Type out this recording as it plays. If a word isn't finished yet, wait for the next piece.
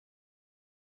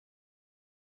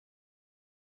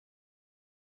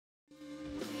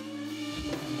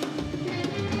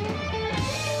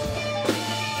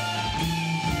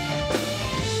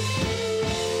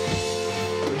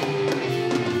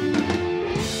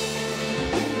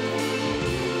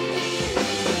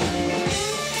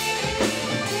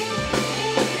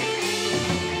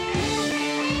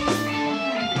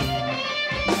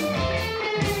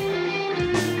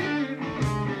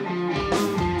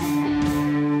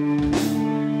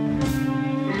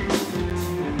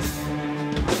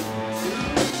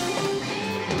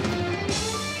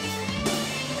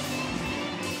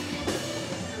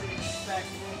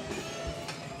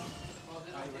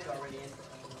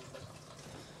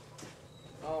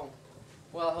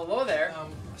Well, hello there.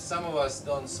 Some of us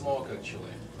don't smoke actually.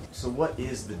 So what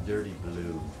is the dirty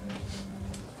blue?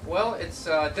 Well, it's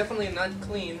definitely not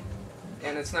clean,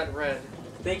 and it's not red.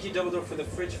 Thank you, Dumbledore, for the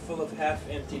fridge full of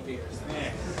half-empty beers.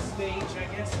 Yeah. Stage,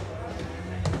 I guess.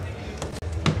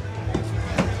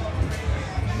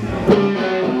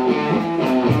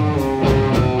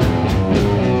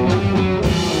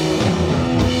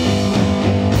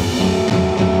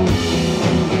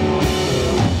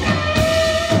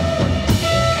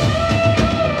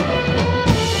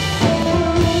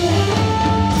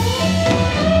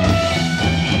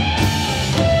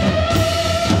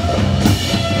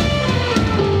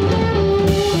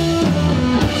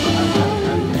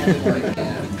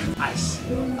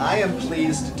 I am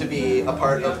pleased to be a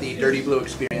part of the Dirty Blue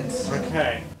experience.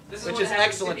 Okay. Which is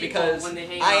excellent because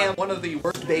I am one of the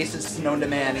worst bassists known to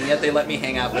man, and yet they let me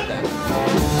hang out with them.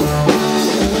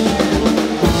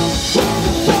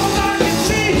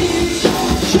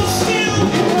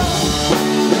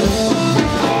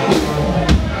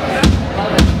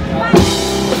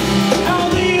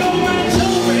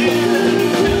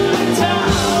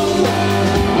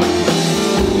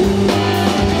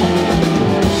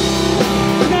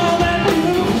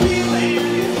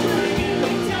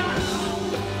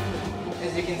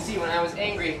 As you can see, when I was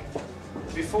angry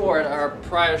before at our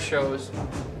prior shows,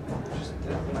 just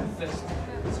did my fist.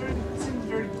 I've seen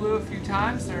Dirty Blue a few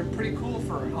times. They're pretty cool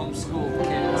for homeschool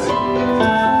kids.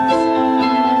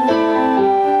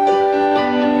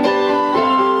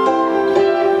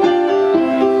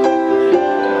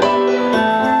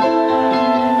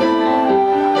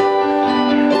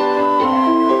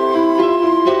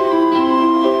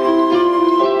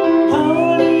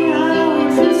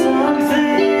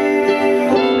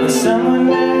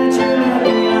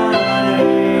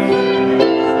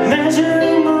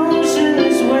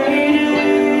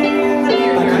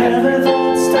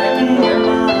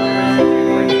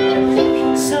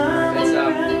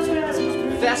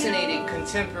 Fascinating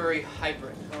contemporary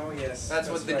hybrid. Oh, yes. That's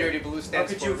what the Dirty Blue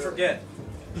stands for. How could you forget?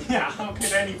 Yeah, how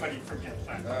could anybody forget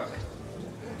that?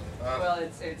 Well,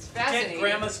 it's fascinating.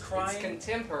 Grandma's crying. It's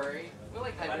contemporary. We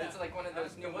like hybrid. It's like one of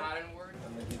those new modern words.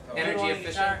 Noodle Energy on the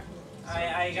efficient. guitar?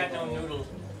 I got no noodle.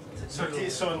 So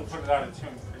it'll put it out of tune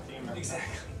for Demon.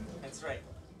 Exactly. That's right.